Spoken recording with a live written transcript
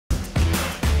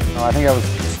I think I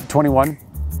was 21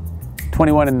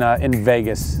 in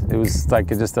Vegas. It was like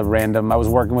just a random, I was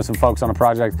working with some folks on a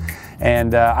project,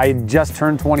 and I had just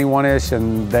turned 21-ish,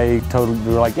 and we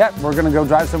were like, yeah, we're gonna go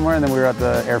drive somewhere, and then we were at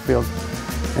the airfield,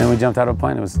 and we jumped out of a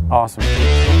plane. It was awesome.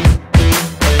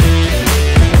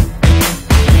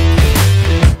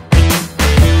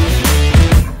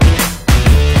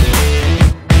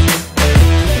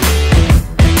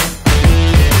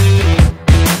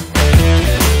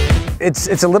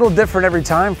 It's a little different every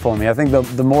time for me. I think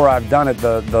the more I've done it,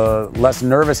 the less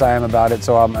nervous I am about it,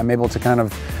 so I'm able to kind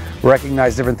of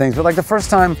recognize different things. But like I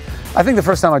think the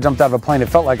first time I jumped out of a plane, it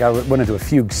felt like I went into a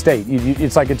fugue state.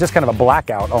 It's like it's just kind of a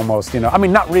blackout almost, you know. I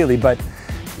mean, not really, but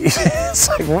it's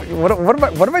like,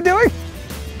 what am I doing?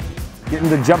 Getting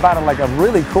to jump out of like a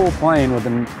really cool plane with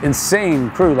an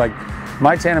insane crew, like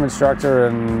my tandem instructor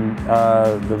and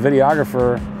the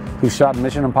videographer who shot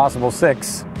Mission Impossible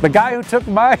 6. The guy who took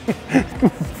my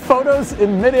photos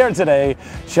in midair today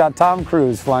shot Tom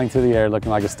Cruise flying through the air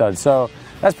looking like a stud. So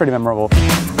that's pretty memorable.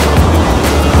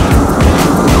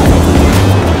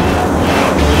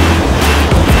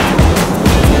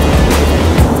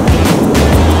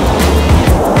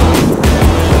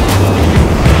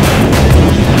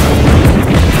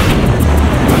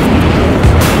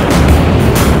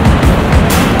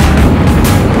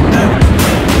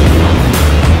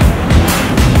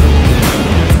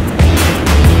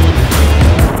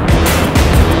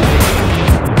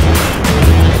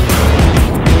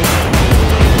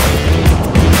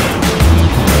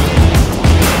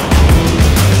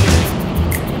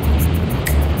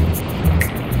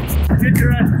 Get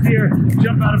your asses here,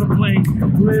 jump out of a plane,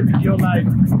 live your life.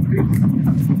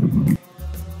 Peace.